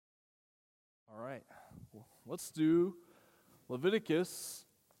right. Well, let's do Leviticus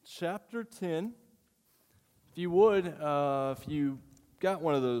chapter 10. If you would, if you got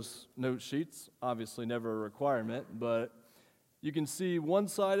one of those note sheets, obviously never a requirement, but you can see one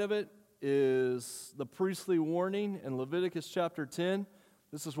side of it is the priestly warning in Leviticus chapter 10.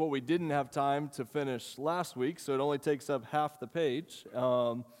 This is what we didn't have time to finish last week, so it only takes up half the page.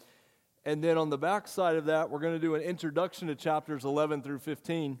 And then on the back side of that, we're going to do an introduction to chapters 11 through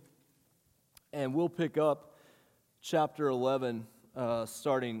 15, and we'll pick up chapter 11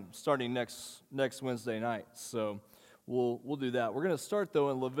 starting next Wednesday night. So we'll do that. We're going to start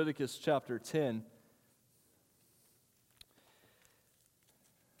though in Leviticus chapter 10.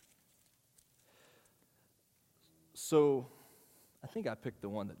 So I think I picked the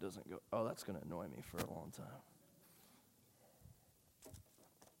one that doesn't go. Oh, that's going to annoy me for a long time.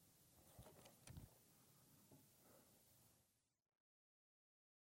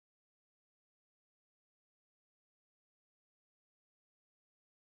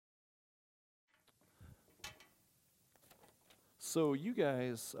 So you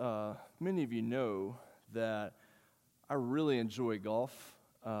guys, many of you know that I really enjoy golf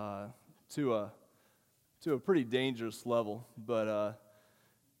to a pretty dangerous level. But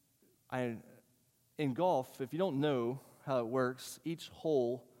in golf, if you don't know how it works, each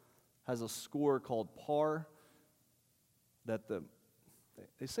hole has a score called par.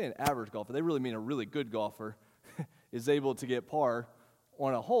 They say an average golfer, they really mean a really good golfer, is able to get par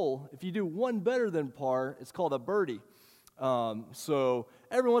on a hole. If you do one better than par, it's called a birdie. So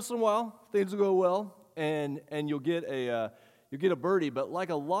every once in a while, things will go well, and you'll get a birdie. But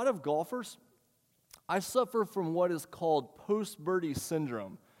like a lot of golfers, I suffer from what is called post-birdie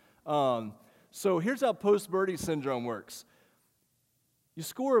syndrome. So here's how post-birdie syndrome works. You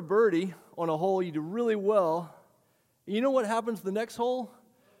score a birdie on a hole, you do really well. You know what happens the next hole?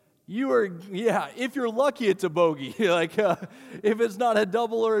 If you're lucky, it's a bogey. If it's not a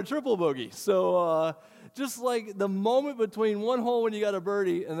double or a triple bogey. So just like the moment between one hole when you got a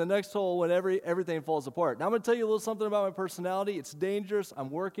birdie and the next hole when everything falls apart. Now I'm going to tell you a little something about my personality. It's dangerous. I'm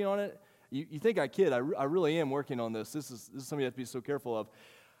working on it. You think I kid. I really am working on this. This is something you have to be so careful of.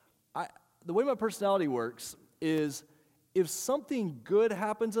 The way my personality works is if something good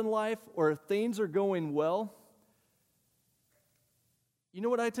happens in life or if things are going well, you know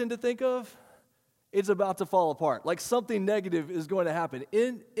what I tend to think of? It's about to fall apart. Like something negative is going to happen.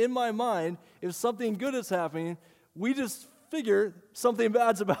 In my mind, if something good is happening, we just figure something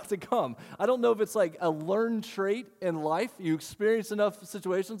bad's about to come. I don't know if it's like a learned trait in life. You experience enough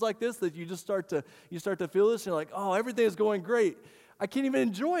situations like this that you start to feel this, and you're like, oh, everything is going great. I can't even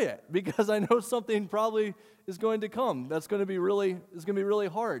enjoy it because I know something probably is going to come. It's going to be really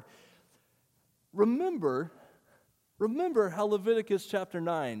hard. Remember how Leviticus chapter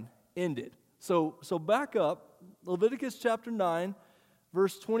 9 ended. So back up, Leviticus chapter 9,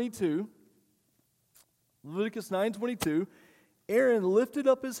 verse 22. Leviticus 9:22. Aaron lifted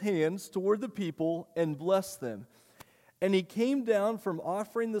up his hands toward the people and blessed them. And he came down from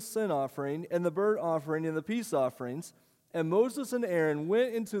offering the sin offering and the burnt offering and the peace offerings. And Moses and Aaron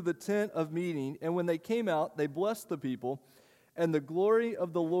went into the tent of meeting, and when they came out, they blessed the people, and the glory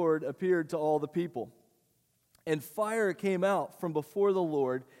of the Lord appeared to all the people. And fire came out from before the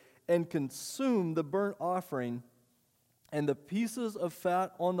Lord and consumed the burnt offering and the pieces of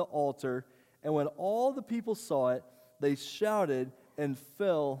fat on the altar. And when all the people saw it, they shouted and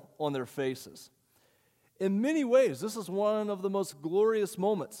fell on their faces. In many ways, this is one of the most glorious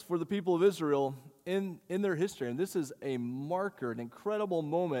moments for the people of Israel in their history. And this is a marker, an incredible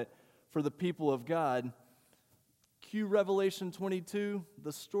moment for the people of God. Cue Revelation 22,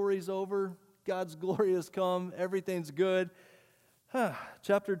 the story's over, God's glory has come, everything's good.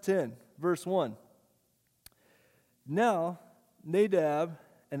 Chapter 10, verse 1. Now Nadab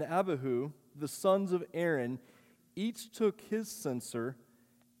and Abihu, the sons of Aaron, each took his censer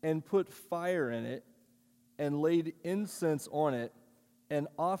and put fire in it and laid incense on it and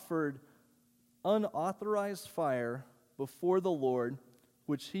offered unauthorized fire before the Lord,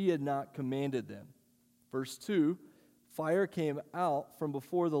 which he had not commanded them. Verse 2, fire came out from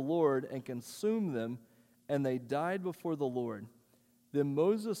before the Lord and consumed them, and they died before the Lord. Then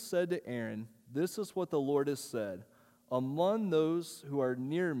Moses said to Aaron, this is what the Lord has said. Among those who are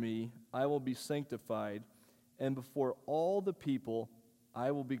near me, I will be sanctified, and before all the people,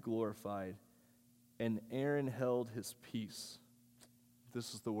 I will be glorified. And Aaron held his peace.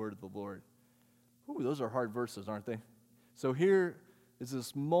 This is the word of the Lord. Ooh, those are hard verses, aren't they? So here is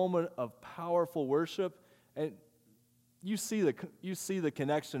this moment of powerful worship, and you see the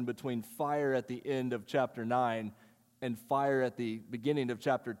connection between fire at the end of chapter 9 and fire at the beginning of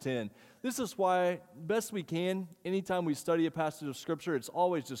chapter 10. This is why, best we can, anytime we study a passage of Scripture, it's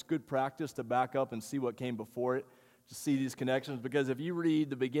always just good practice to back up and see what came before it, to see these connections. Because if you read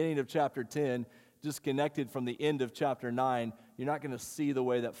the beginning of chapter 10, disconnected from the end of chapter 9, you're not going to see the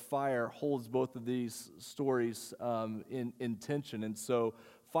way that fire holds both of these stories in tension. And so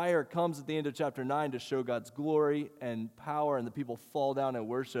fire comes at the end of chapter 9 to show God's glory and power, and the people fall down and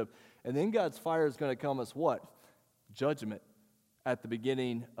worship. And then God's fire is going to come as what? Judgment at the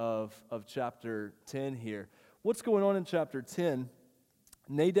beginning of chapter 10 here. What's going on in chapter 10?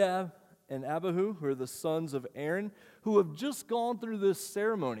 Nadab and Abihu, who are the sons of Aaron, who have just gone through this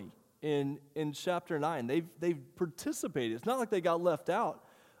ceremony in chapter 9. They've participated. It's not like they got left out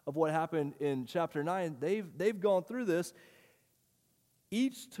of what happened in chapter 9. They've gone through this.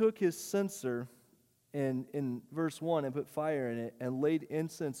 Each took his censer in verse 1 and put fire in it and laid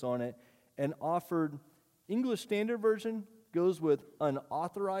incense on it and offered. English Standard Version goes with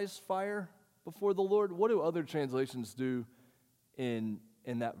unauthorized fire before the Lord. What do other translations do in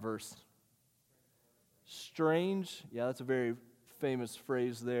that verse? Strange. Yeah, that's a very famous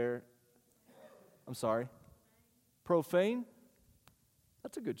phrase there. I'm sorry. Profane.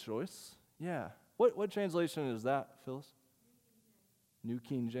 That's a good choice. Yeah. What translation is that, Phyllis? New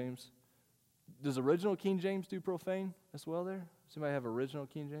King James. Does original King James do profane as well there? Does anybody have original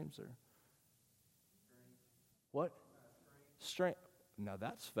King James or? What? Strange. Now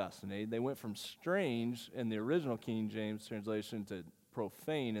that's fascinating. They went from strange in the original King James translation to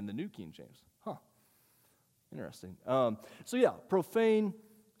profane in the New King James. Huh. Interesting. So yeah, profane,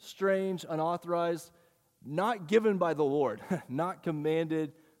 strange, unauthorized, not given by the Lord, not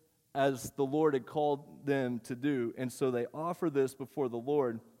commanded as the Lord had called them to do. And so they offer this before the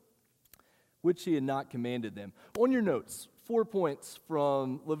Lord, which he had not commanded them. On your notes, 4 points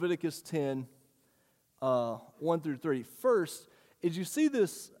from Leviticus 10, 1 through 3. First, is you see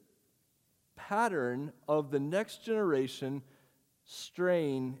this pattern of the next generation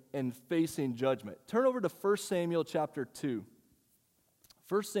straying and facing judgment. Turn over to 1 Samuel chapter 2.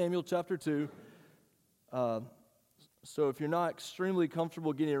 1 Samuel chapter 2. So if you're not extremely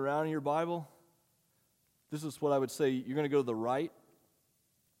comfortable getting around in your Bible, this is what I would say. You're going to go to the right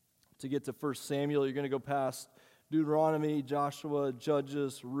to get to 1 Samuel. You're going to go past Deuteronomy, Joshua,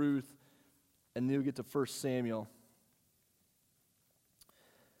 Judges, Ruth, and then you'll get to 1 Samuel.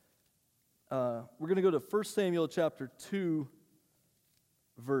 We're going to go to 1 Samuel chapter 2,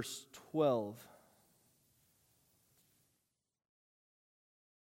 verse 12.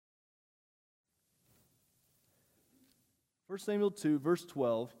 First Samuel 2, verse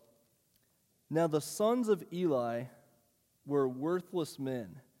 12. Now the sons of Eli were worthless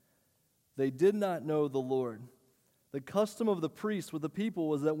men. They did not know the Lord. The custom of the priest with the people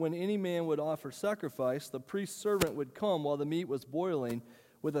was that when any man would offer sacrifice, the priest's servant would come while the meat was boiling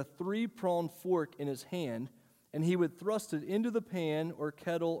with a 3-pronged fork in his hand, and he would thrust it into the pan or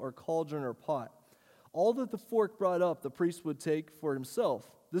kettle or cauldron or pot. All that the fork brought up, the priest would take for himself.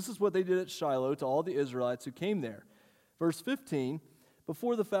 This is what they did at Shiloh to all the Israelites who came there. Verse 15,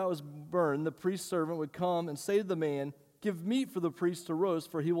 before the fat was burned, the priest's servant would come and say to the man, "Give meat for the priest to roast,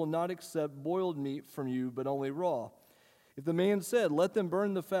 for he will not accept boiled meat from you, but only raw." If the man said, "Let them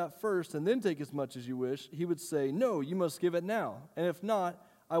burn the fat first and then take as much as you wish," he would say, "No, you must give it now. And if not,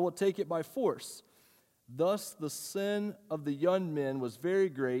 I will take it by force." Thus the sin of the young men was very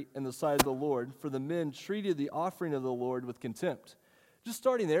great in the sight of the Lord, for the men treated the offering of the Lord with contempt. Just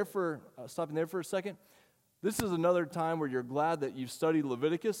stopping there for a second. This is another time where you're glad that you've studied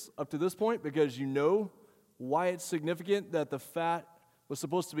Leviticus up to this point, because you know why it's significant that the fat was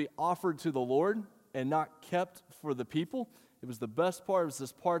supposed to be offered to the Lord and not kept for the people. It was the best part. It was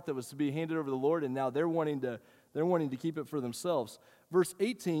this part that was to be handed over to the Lord, and now they're wanting to keep it for themselves. Verse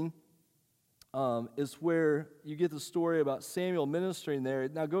 18 is where you get the story about Samuel ministering there.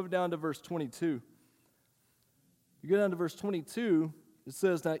 Now go down to verse 22. You go down to verse 22. It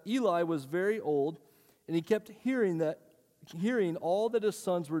says, "Now Eli was very old, and he kept hearing all that his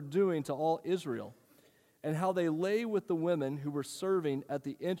sons were doing to all Israel, and how they lay with the women who were serving at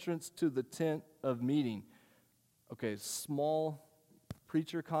the entrance to the tent of meeting." Okay, small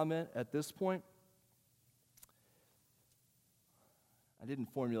preacher comment at this point. I didn't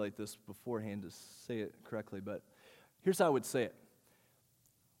formulate this beforehand to say it correctly, but here's how I would say it.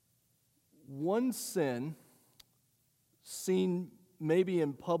 One sin seen maybe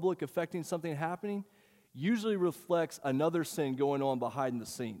in public affecting something happening usually reflects another sin going on behind the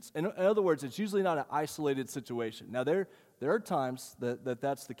scenes. In other words, it's usually not an isolated situation. Now, there are times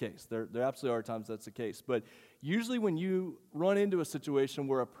that's the case. There absolutely are times that's the case. But usually when you run into a situation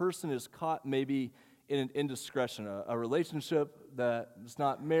where a person is caught maybe in an indiscretion, a relationship that is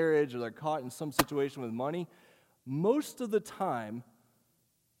not marriage, or they're caught in some situation with money, most of the time,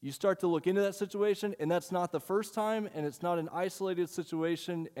 you start to look into that situation, and that's not the first time, and it's not an isolated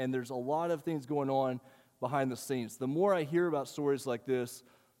situation, and there's a lot of things going on behind the scenes. The more I hear about stories like this,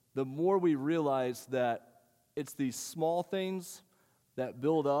 the more we realize that it's these small things that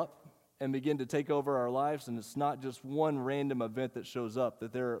build up and begin to take over our lives, and it's not just one random event that shows up,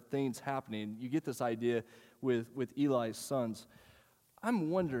 that there are things happening. You get this idea with Eli's sons.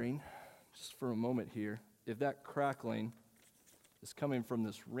 I'm wondering, just for a moment here, if that crackling is coming from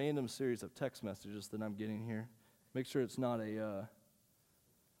this random series of text messages that I'm getting here. Make sure it's not an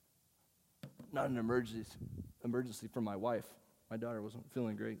emergency from my wife. My daughter wasn't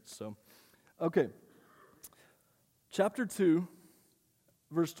feeling great, so. Okay. Chapter 2,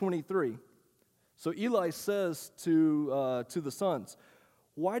 verse 23. So Eli says to the sons,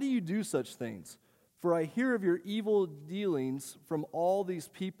 "Why do you do such things? For I hear of your evil dealings from all these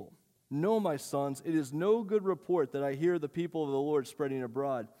people. No, my sons, it is no good report that I hear the people of the Lord spreading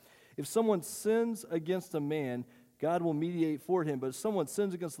abroad. If someone sins against a man, God will mediate for him. But if someone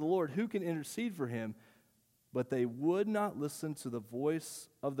sins against the Lord, who can intercede for him?" But they would not listen to the voice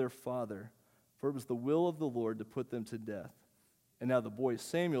of their father, for it was the will of the Lord to put them to death. And now the boy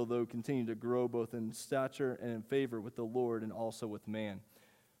Samuel, though, continued to grow both in stature and in favor with the Lord and also with man.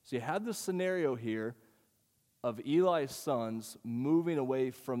 So you have this scenario here of Eli's sons moving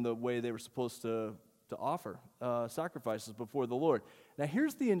away from the way they were supposed to offer sacrifices before the Lord. Now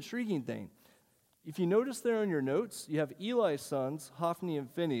here's the intriguing thing. If you notice there in your notes, you have Eli's sons, Hophni and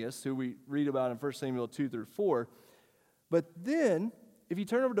Phinehas, who we read about in 1 Samuel 2 through 4. But then, if you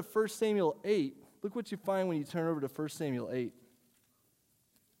turn over to 1 Samuel 8, look what you find when you turn over to 1 Samuel 8.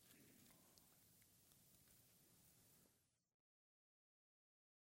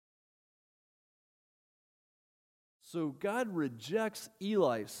 So God rejects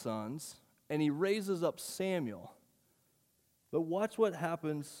Eli's sons, and he raises up Samuel. But watch what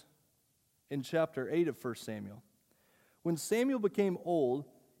happens in chapter 8 of 1 Samuel. When Samuel became old,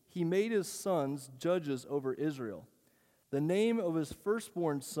 he made his sons judges over Israel. The name of his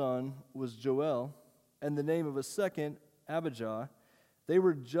firstborn son was Joel, and the name of his second, Abijah. They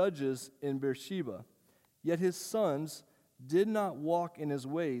were judges in Beersheba. Yet his sons did not walk in his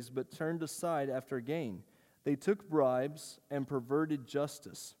ways, but turned aside after gain. They took bribes and perverted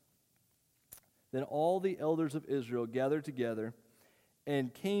justice. Then all the elders of Israel gathered together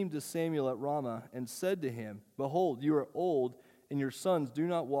and came to Samuel at Ramah and said to him, "Behold, you are old, and your sons do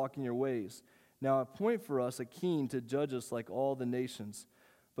not walk in your ways. Now appoint for us a king to judge us like all the nations."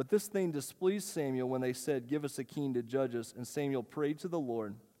 But this thing displeased Samuel when they said, "Give us a king to judge us." And Samuel prayed to the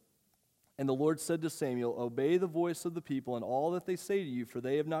Lord. And the Lord said to Samuel, "Obey the voice of the people and all that they say to you, for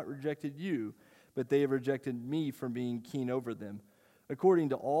they have not rejected you, but they have rejected me from being king over them. According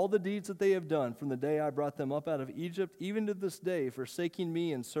to all the deeds that they have done from the day I brought them up out of Egypt, even to this day, forsaking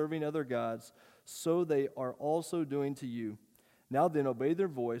me and serving other gods, so they are also doing to you. Now then, obey their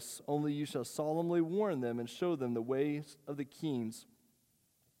voice, only you shall solemnly warn them and show them the ways of the kings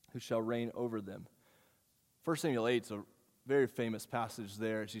who shall reign over them." 1 Samuel 8 is a very famous passage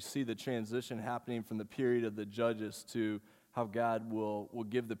there as you see the transition happening from the period of the judges to how God will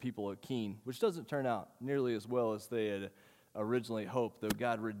give the people a king, which doesn't turn out nearly as well as they had originally hoped, though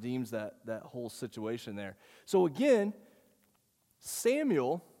God redeems that whole situation there. So again,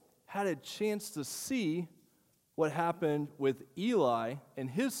 Samuel had a chance to see what happened with Eli and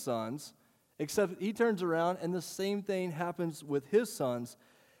his sons, except he turns around and the same thing happens with his sons.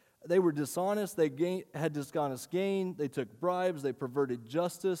 They were dishonest, they had dishonest gain, they took bribes, they perverted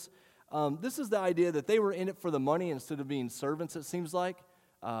justice. This is the idea that they were in it for the money instead of being servants, it seems like.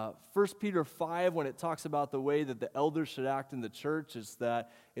 1 Peter 5, when it talks about the way that the elders should act in the church, is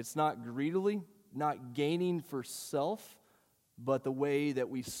that it's not greedily, not gaining for self, but the way that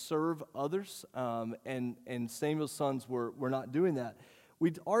we serve others. And Samuel's sons were not doing that.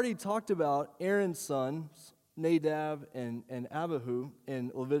 We'd already talked about Aaron's sons, Nadab and Abihu,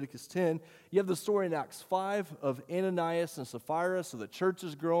 in Leviticus 10. You have the story in Acts 5 of Ananias and Sapphira, so the church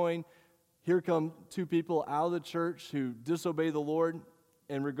is growing. Here come two people out of the church who disobey the Lord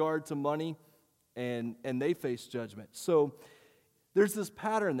in regard to money, and they face judgment. So there's this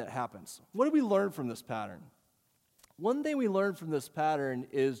pattern that happens. What do we learn from this pattern? One thing we learn from this pattern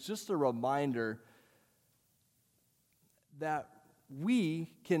is just a reminder that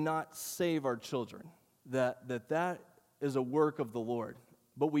we cannot save our children, that is a work of the Lord.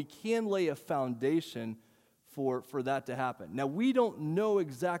 But we can lay a foundation for that to happen. Now, we don't know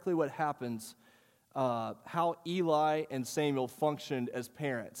exactly what happens how Eli and Samuel functioned as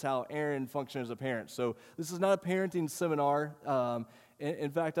parents, how Aaron functioned as a parent. So this is not a parenting seminar.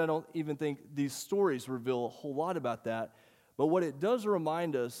 In fact, I don't even think these stories reveal a whole lot about that. But what it does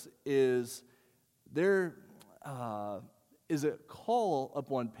remind us is there is a call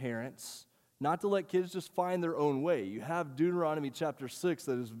upon parents not to let kids just find their own way. You have Deuteronomy chapter 6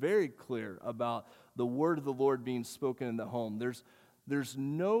 that is very clear about the word of the Lord being spoken in the home. There's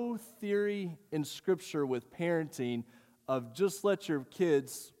no theory in Scripture with parenting of just let your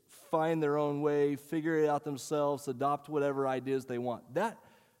kids find their own way, figure it out themselves, adopt whatever ideas they want. That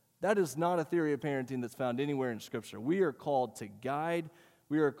is not a theory of parenting that's found anywhere in Scripture. We are called to guide.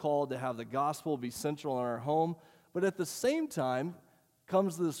 We are called to have the gospel be central in our home. But at the same time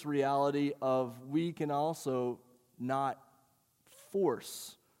comes this reality of we can also not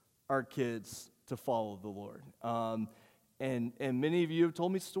force our kids to follow the Lord. And many of you have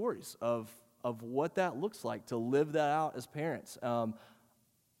told me stories of what that looks like to live that out as parents. I'm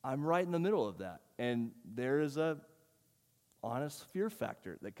right in the middle of that. And there is a honest fear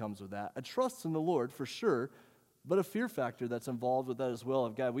factor that comes with that. A trust in the Lord for sure, but a fear factor that's involved with that as well.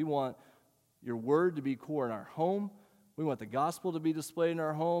 Of God, we want your word to be core in our home. We want the gospel to be displayed in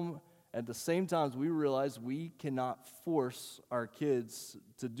our home. At the same time, we realize we cannot force our kids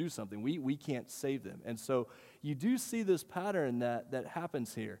to do something. We can't save them. And so you do see this pattern that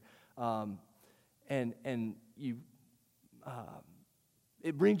happens here. And you,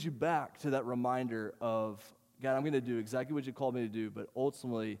 it brings you back to that reminder of, God, I'm going to do exactly what you called me to do, but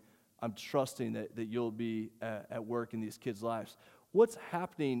ultimately I'm trusting that you'll be at work in these kids' lives. What's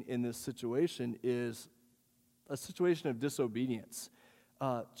happening in this situation is a situation of disobedience.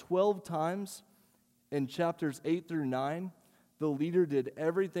 12 times in chapters 8 through 9, the leader did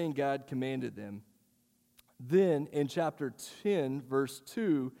everything God commanded them. Then in chapter 10, verse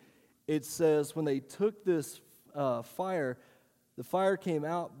 2, it says, when they took this fire, the fire came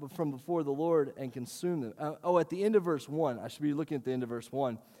out from before the Lord and consumed them. At the end of verse 1, I should be looking at the end of verse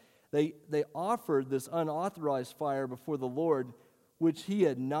 1. They offered this unauthorized fire before the Lord, which he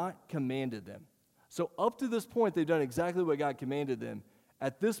had not commanded them. So up to this point, they've done exactly what God commanded them.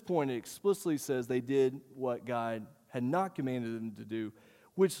 At this point, it explicitly says they did what God had not commanded them to do,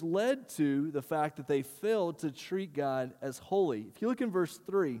 which led to the fact that they failed to treat God as holy. If you look in verse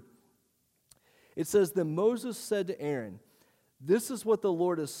 3, it says, then Moses said to Aaron, this is what the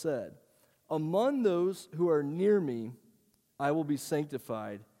Lord has said. Among those who are near me, I will be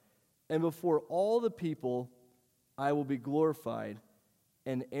sanctified, and before all the people, I will be glorified.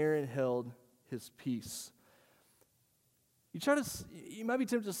 And Aaron held his peace. You might be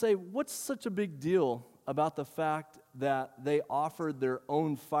tempted to say, what's such a big deal about the fact that they offered their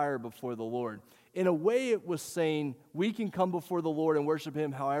own fire before the Lord? In a way, it was saying, we can come before the Lord and worship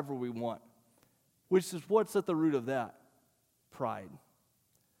him however we want, which is what's at the root of that? Pride.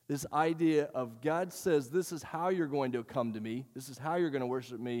 This idea of God says, this is how you're going to come to me, this is how you're going to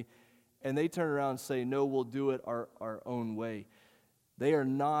worship me, and they turn around and say, no, we'll do it our own way. They are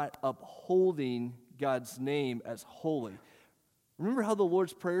not upholding God's name as holy. Remember how the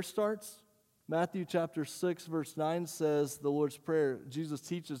Lord's Prayer starts? Matthew chapter 6, verse 9 says the Lord's Prayer. Jesus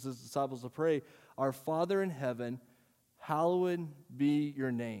teaches his disciples to pray, our Father in heaven, hallowed be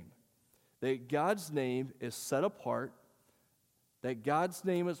your name. That God's name is set apart, that God's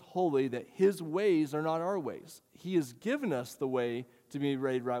name is holy, that his ways are not our ways. He has given us the way to be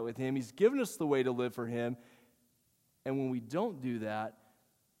made right with him. He's given us the way to live for him. And when we don't do that,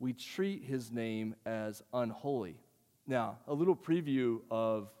 we treat his name as unholy. Now, a little preview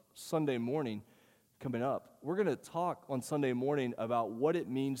of Sunday morning coming up. We're going to talk on Sunday morning about what it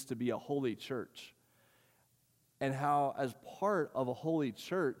means to be a holy church and how, as part of a holy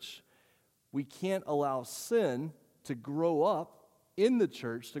church, we can't allow sin to grow up in the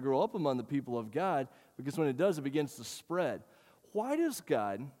church, to grow up among the people of God, because when it does, it begins to spread. Why does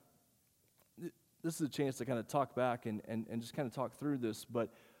God, this is a chance to kind of talk back and just kind of talk through this,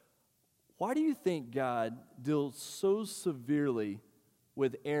 but why do you think God deals so severely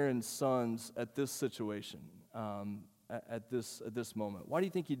with Aaron's sons at this situation, at this moment? Why do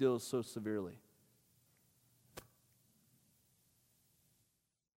you think he deals so severely?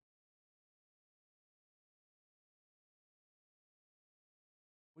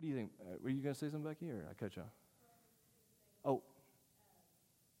 What do you think? Were you going to say something back here? Or I cut you off. Oh.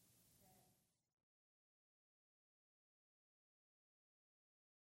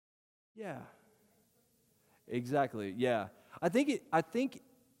 Yeah. Exactly. Yeah. I think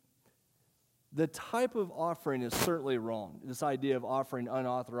the type of offering is certainly wrong. This idea of offering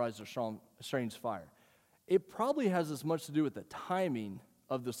unauthorized or strange fire. It probably has as much to do with the timing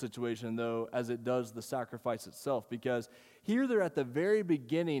of the situation, though, as it does the sacrifice itself, because here they're at the very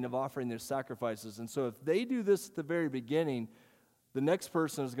beginning of offering their sacrifices. And so if they do this at the very beginning, the next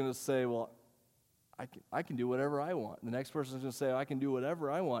person is going to say, well, I can do whatever I want. The next person is going to say, I can do whatever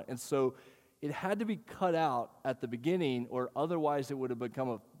I want. And so it had to be cut out at the beginning, or otherwise it would have become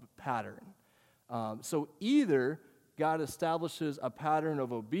a pattern. So either God establishes a pattern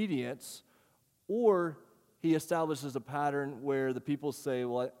of obedience, or he establishes a pattern where the people say,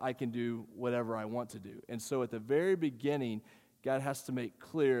 well, I can do whatever I want to do. And so at the very beginning, God has to make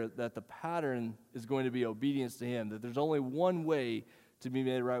clear that the pattern is going to be obedience to him, that there's only one way to be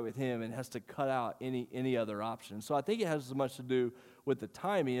made right with him, and has to cut out any other option. So I think it has as much to do with the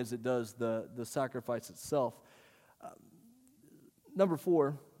timing as it does the sacrifice itself. Number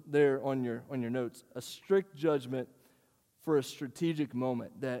 4, there on your notes, a strict judgment for a strategic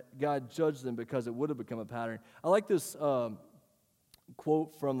moment, that God judged them because it would have become a pattern. I like this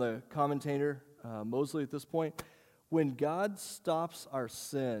quote from the commentator, Mosley, at this point. When God stops our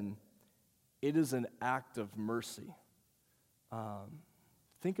sin, it is an act of mercy.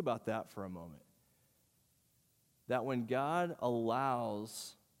 Think about that for a moment. That when God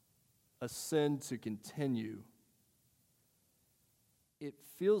allows a sin to continue, it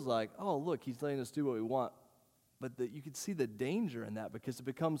feels like, oh, look, he's letting us do what we want. But you can see the danger in that, because it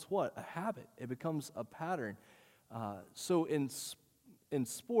becomes what? A habit. It becomes a pattern. So in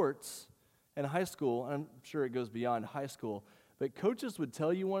sports, in high school, I'm sure it goes beyond high school, but coaches would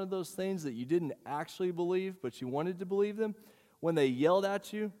tell you one of those things that you didn't actually believe, but you wanted to believe them. When they yelled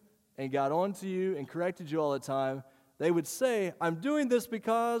at you and got on to you and corrected you all the time, they would say, I'm doing this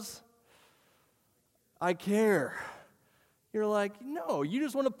because I care. You're like, no, you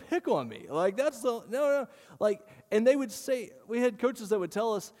just want to pick on me. Like, no. Like, and they would say, we had coaches that would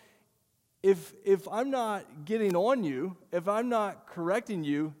tell us, if I'm not getting on you, if I'm not correcting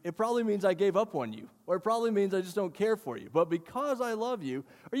you, it probably means I gave up on you, or it probably means I just don't care for you. But because I love you,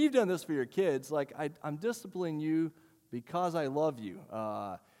 or you've done this for your kids, like, I'm disciplining you because I love you.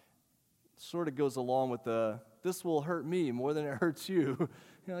 Sort of goes along with this will hurt me more than it hurts you.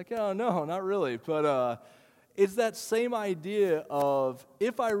 You're like, oh, no, not really. But it's that same idea of,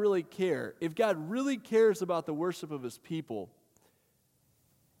 if I really care, if God really cares about the worship of his people,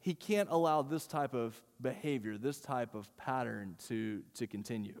 he can't allow this type of behavior, this type of pattern to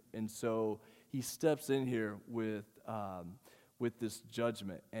continue. And so he steps in here with this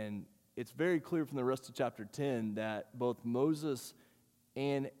judgment. And it's very clear from the rest of chapter 10 that both Moses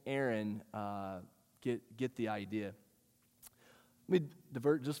and Aaron get the idea. Let me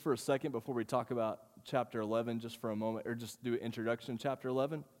divert just for a second before we talk about chapter 11, just for a moment, or just do an introduction to chapter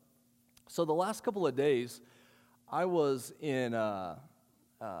 11. So the last couple of days, I was in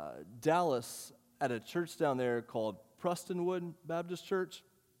Dallas at a church down there called Prestonwood Baptist Church.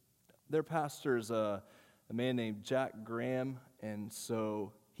 Their pastor is a man named Jack Graham, and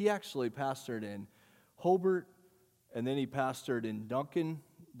so he actually pastored in Hobart, and then he pastored in Duncan,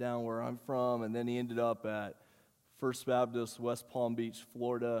 down where I'm from, and then he ended up at First Baptist, West Palm Beach,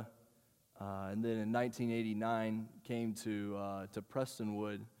 Florida, and then in 1989 came to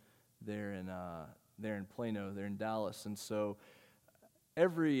Prestonwood there in Plano, there in Dallas. And so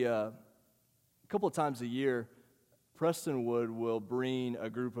every couple of times a year, Prestonwood will bring a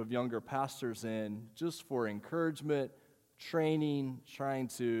group of younger pastors in just for encouragement, training, trying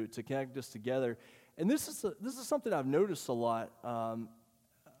to connect us together. And this is something I've noticed a lot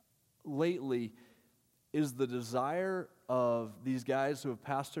lately, is the desire of these guys who have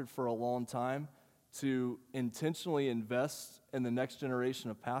pastored for a long time to intentionally invest in the next generation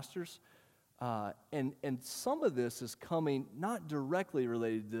of pastors. And some of this is coming not directly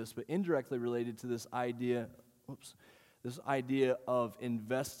related to this, but indirectly related to this idea of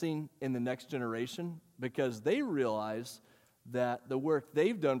investing in the next generation, because they realize that the work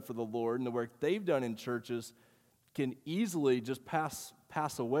they've done for the Lord and the work they've done in churches can easily just pass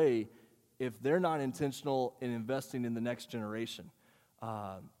away if they're not intentional in investing in the next generation.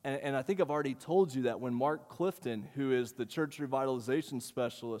 And I think I've already told you that when Mark Clifton, who is the church revitalization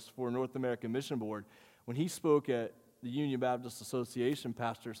specialist for North American Mission Board, when he spoke at the Union Baptist Association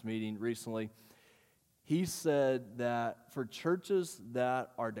pastors meeting recently, he said that for churches that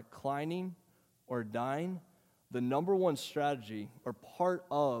are declining or dying, the number one strategy, or part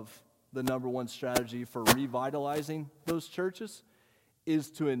of the number one strategy for revitalizing those churches,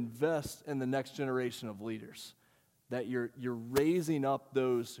 is to invest in the next generation of leaders. That you're raising up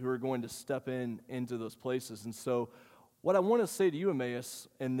those who are going to step into those places. And so what I want to say to you, Emmaus,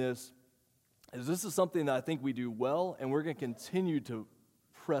 in this is something that I think we do well, and we're going to continue to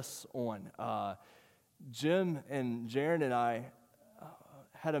press on. Jim and Jaron and I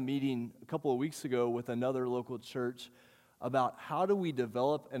had a meeting a couple of weeks ago with another local church about how do we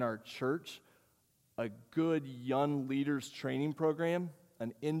develop in our church a good young leaders training program,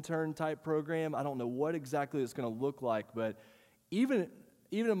 an intern type program. I don't know what exactly it's going to look like, but even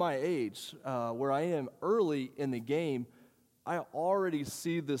at my age, where I am early in the game, I already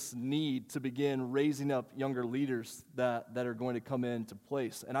see this need to begin raising up younger leaders that are going to come into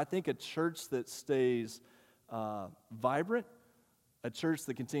place. And I think a church that stays vibrant, a church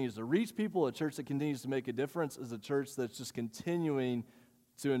that continues to reach people, a church that continues to make a difference is a church that's just continuing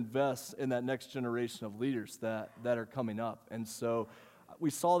to invest in that next generation of leaders that are coming up. And so we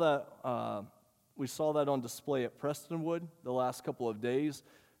saw that on display at Prestonwood the last couple of days.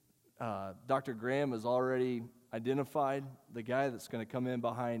 Dr. Graham has already identified the guy that's going to come in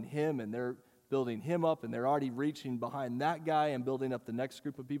behind him, and they're building him up, and they're already reaching behind that guy and building up the next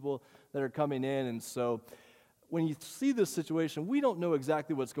group of people that are coming in. And so when you see this situation, we don't know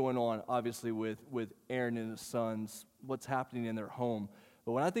exactly what's going on, obviously, with Aaron and his sons, what's happening in their home.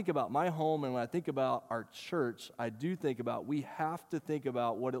 But when I think about my home and when I think about our church, I do think about we have to think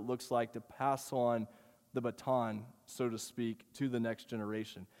about what it looks like to pass on the baton, so to speak, to the next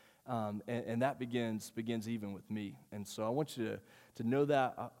generation. And that begins even with me. And so I want you to know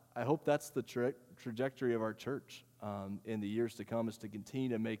that. I hope that's the trajectory of our church in the years to come, is to continue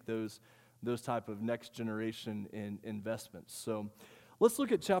to make those type of next generation investments. So let's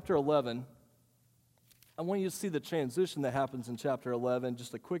look at chapter 11. I want you to see the transition that happens in chapter 11,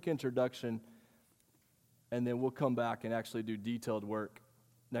 just a quick introduction, and then we'll come back and actually do detailed work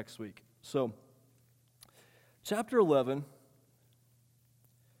next week. So chapter 11,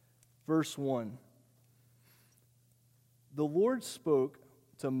 verse 1. The Lord spoke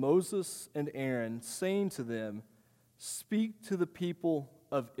to Moses and Aaron, saying to them, "Speak to the people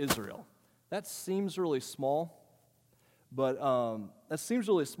of Israel." That seems really small, but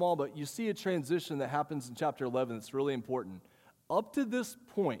you see a transition that happens in chapter 11 that's really important. Up to this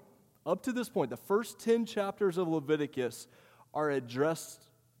point, the first 10 chapters of Leviticus are addressed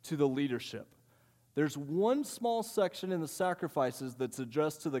to the leadership. There's one small section in the sacrifices that's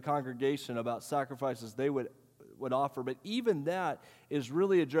addressed to the congregation about sacrifices they would offer, but even that is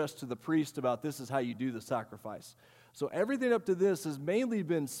really addressed to the priest about this is how you do the sacrifice. So everything up to this has mainly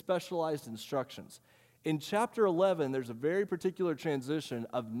been specialized instructions. In chapter 11, there's a very particular transition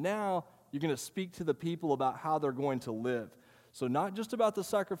of now you're going to speak to the people about how they're going to live. So not just about the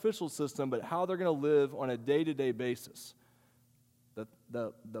sacrificial system, but how they're going to live on a day-to-day basis.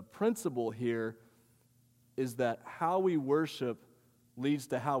 The principle here is that how we worship leads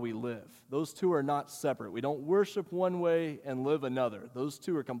to how we live. Those two are not separate. We don't worship one way and live another. Those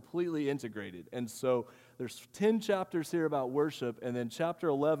two are completely integrated. And so there's 10 chapters here about worship, and then chapter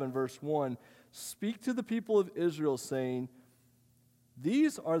 11, verse 1, speak to the people of Israel, saying,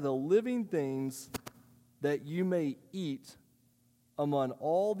 "These are the living things that you may eat among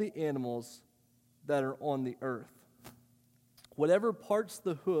all the animals that are on the earth. Whatever parts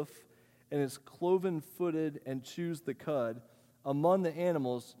the hoof and is cloven-footed and chews the cud, among the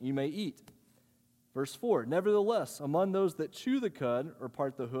animals you may eat." Verse 4, "Nevertheless, among those that chew the cud or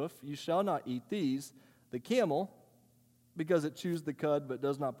part the hoof, you shall not eat these. The camel, because it chews the cud but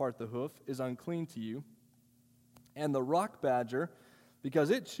does not part the hoof, is unclean to you. And the rock badger,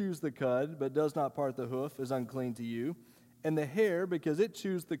 because it chews the cud but does not part the hoof, is unclean to you. And the hare, because it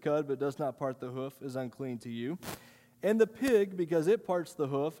chews the cud but does not part the hoof, is unclean to you. And the pig, because it parts the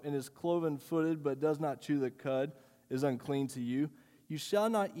hoof and is cloven-footed but does not chew the cud, is unclean to you. You shall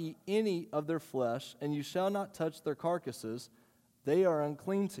not eat any of their flesh, and you shall not touch their carcasses. They are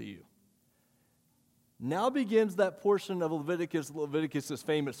unclean to you." Now begins that portion of Leviticus is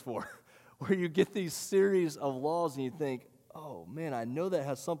famous for, where you get these series of laws and you think, oh man, I know that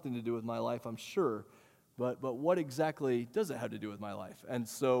has something to do with my life, I'm sure, but what exactly does it have to do with my life? And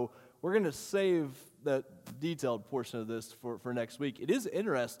so we're going to save that detailed portion of this for next week. It is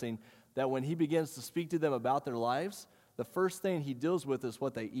interesting that when he begins to speak to them about their lives, the first thing he deals with is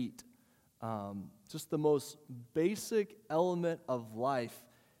what they eat. Just the most basic element of life,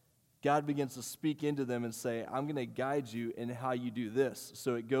 God begins to speak into them and say, I'm going to guide you in how you do this.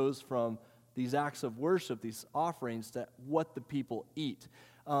 So it goes from these acts of worship, these offerings, to what the people eat.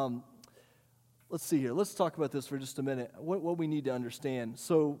 Let's see here. Let's talk about this for just a minute, what we need to understand.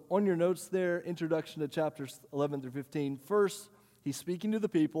 So on your notes there, introduction to chapters 11 through 15. First, he's speaking to the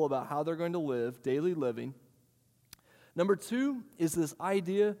people about how they're going to live, daily living. Number 2 is this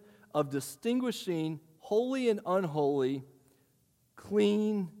idea of distinguishing holy and unholy,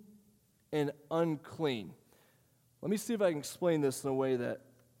 clean and unclean. Let me see if I can explain this in a way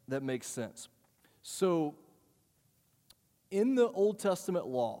that makes sense. So In the Old Testament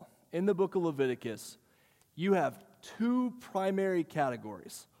law, in the book of Leviticus, you have two primary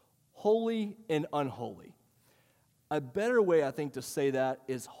categories, holy and unholy. A better way, I think, to say that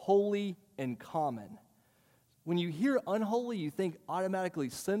is holy and common. When you hear unholy, you think automatically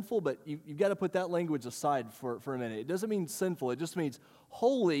sinful, but you've got to put that language aside for a minute. It doesn't mean sinful. It just means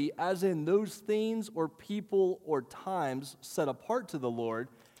holy, as in those things or people or times set apart to the Lord,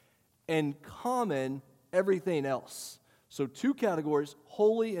 and common, everything else. So two categories,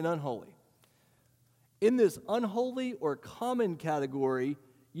 holy and unholy. In this unholy or common category,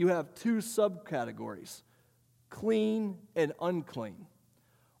 you have two subcategories, clean and unclean.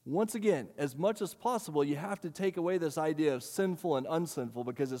 Once again, as much as possible, you have to take away this idea of sinful and unsinful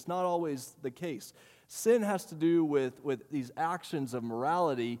because it's not always the case. Sin has to do with these actions of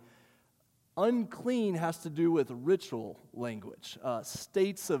morality. Unclean has to do with ritual language,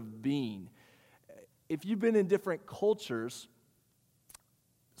 states of being. If you've been in different cultures,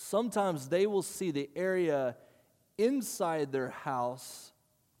 sometimes they will see the area inside their house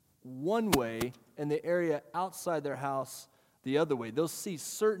one way and the area outside their house the other way. They'll see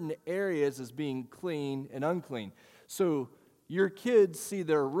certain areas as being clean and unclean. So your kids see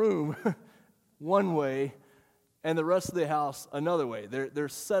their room one way and the rest of the house another way. They're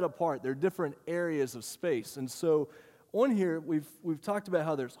set apart. They're different areas of space. And so on here, we've talked about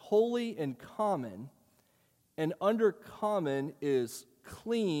how there's holy and common, and under common is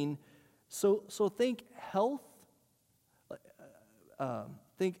clean. So think health.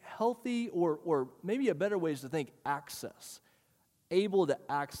 Think healthy, or maybe a better way is to think access. Able to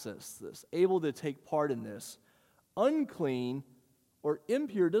access this, able to take part in this. Unclean or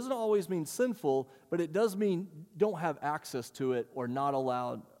impure doesn't always mean sinful, but it does mean don't have access to it or not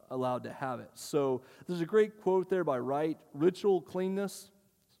allowed to have it. So there's a great quote there by Wright. Ritual cleanness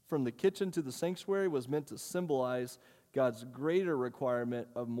from the kitchen to the sanctuary was meant to symbolize God's greater requirement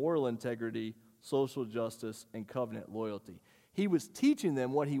of moral integrity, social justice, and covenant loyalty. He was teaching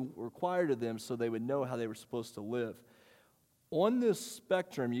them what he required of them so they would know how they were supposed to live. On this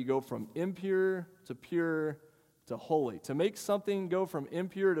spectrum, you go from impure to pure to holy. To make something go from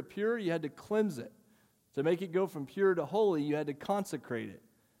impure to pure, you had to cleanse it. To make it go from pure to holy, you had to consecrate it.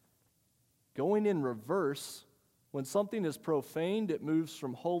 Going in reverse, when something is profaned, it moves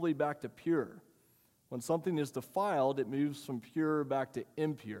from holy back to pure. When something is defiled, it moves from pure back to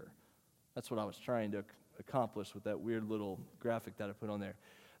impure. That's what I was trying to accomplish with that weird little graphic that I put on there.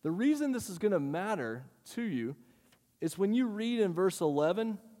 The reason this is going to matter to you is when you read in verse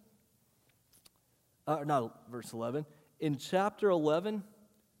 11, in chapter 11,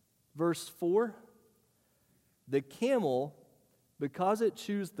 verse 4, the camel, because it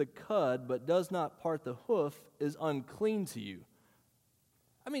chews the cud but does not part the hoof, is unclean to you.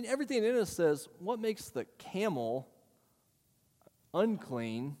 I mean, everything in it says, what makes the camel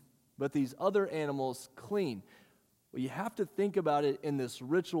unclean, but these other animals clean? Well, you have to think about it in this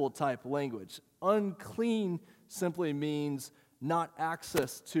ritual type language. Unclean simply means not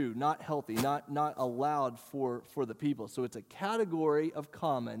access to, not healthy, not allowed for the people. So it's a category of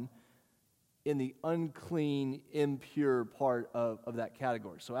common in the unclean, impure part of that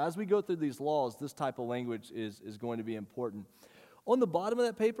category. So as we go through these laws, this type of language is going to be important. On the bottom of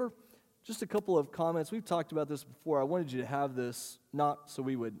that paper, just a couple of comments. We've talked about this before. I wanted you to have this, not so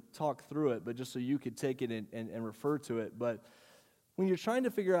we would talk through it, but just so you could take it and refer to it. But when you're trying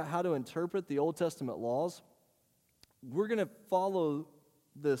to figure out how to interpret the Old Testament laws, we're going to follow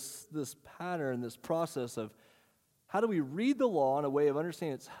this pattern, this process of how do we read the law in a way of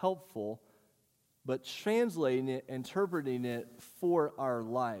understanding it's helpful, but translating it, interpreting it for our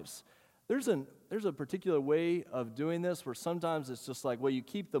lives. There's a particular way of doing this where sometimes it's just like, well, you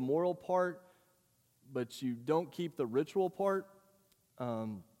keep the moral part, but you don't keep the ritual part.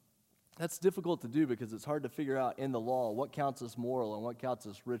 That's difficult to do because it's hard to figure out in the law what counts as moral and what counts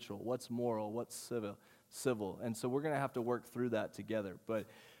as ritual, what's moral, what's civil. And so we're going to have to work through that together. But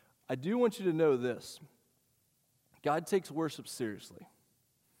I do want you to know this. God takes worship seriously.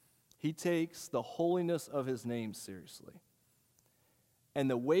 He takes the holiness of his name seriously. And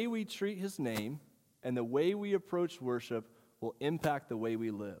the way we treat his name and the way we approach worship will impact the way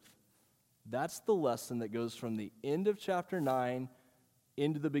we live. That's the lesson that goes from the end of chapter 9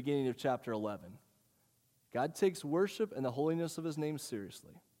 into the beginning of chapter 11. God takes worship and the holiness of his name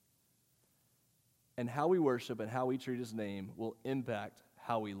seriously. And how we worship and how we treat his name will impact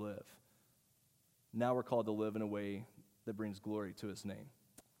how we live. Now we're called to live in a way that brings glory to his name.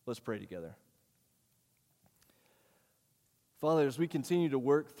 Let's pray together. Father, as we continue to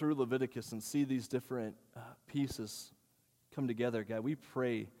work through Leviticus and see these different pieces come together, God, we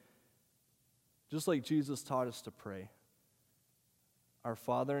pray, just like Jesus taught us to pray, Our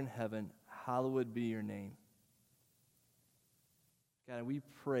Father in heaven, hallowed be your name. God, we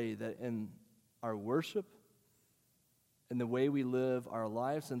pray that in our worship, in the way we live our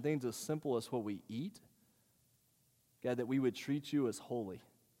lives, and things as simple as what we eat, God, that we would treat you as holy.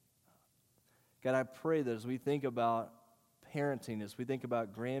 God, I pray that as we think about parenting, as we think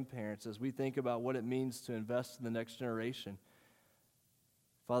about grandparents, as we think about what it means to invest in the next generation,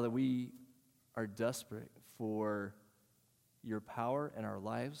 Father, we are desperate for your power in our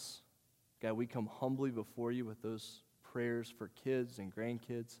lives. God, we come humbly before you with those prayers for kids and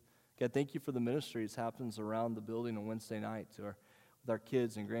grandkids. God, thank you for the ministry that happens around the building on Wednesday night with our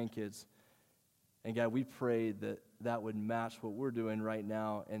kids and grandkids. And God, we pray that that would match what we're doing right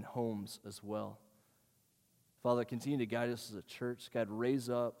now in homes as well. Father, continue to guide us as a church. God, raise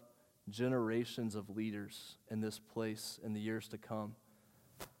up generations of leaders in this place in the years to come.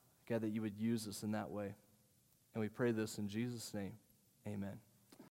 God, that you would use us in that way. And we pray this in Jesus' name. Amen.